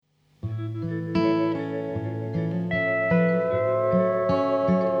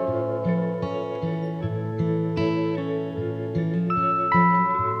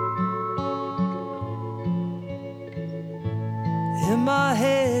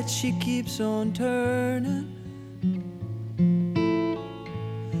that she keeps on turning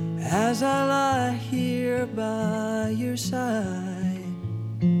as I lie here by your side,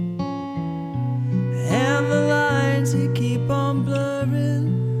 and the lines they keep on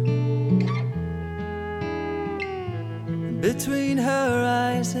blurring between her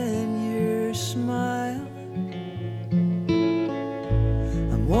eyes and your smile.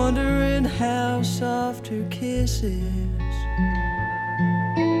 I'm wondering how soft her kiss is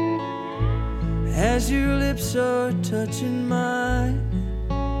as your lips are touching mine.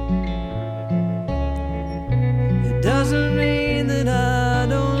 It doesn't mean that I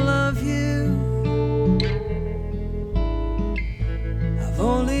don't love you. I've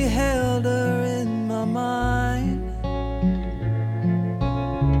only held her in my mind.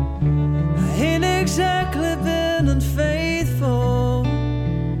 I ain't exactly been unfaithful.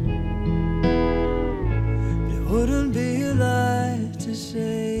 It wouldn't be a lie to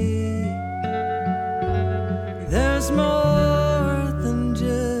say there's more than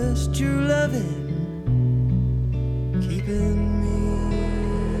just your loving keeping me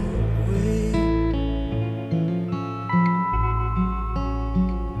awake.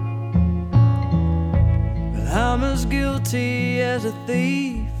 Well, I'm as guilty as a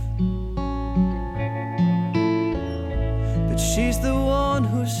thief, but she's the one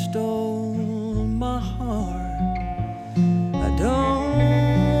who stole my heart. I don't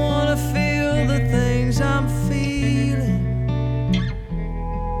wanna feel the things I'm feeling,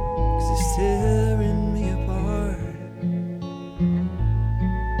 'cause it's tearing me apart.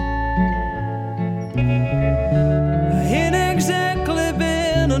 I ain't exactly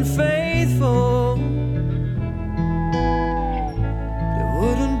been unfaithful. It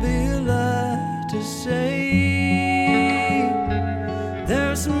wouldn't be a lie to say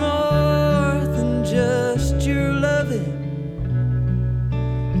there's more than just your loving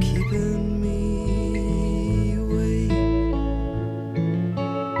keeping me awake.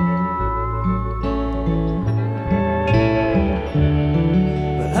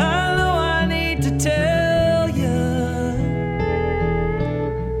 But I know I need to tell you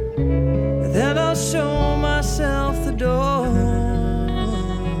that I'll show myself the door.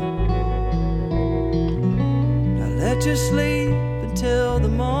 I'll let you sleep until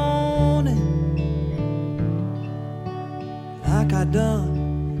the morning, like I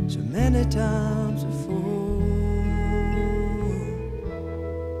done so many times before.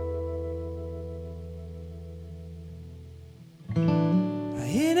 I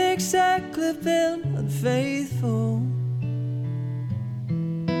ain't exactly been unfaithful,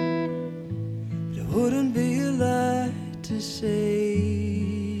 but it wouldn't be a lie to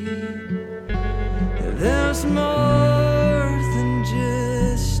say that there's more than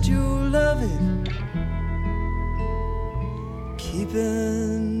just your loving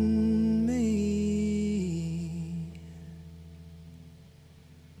keeping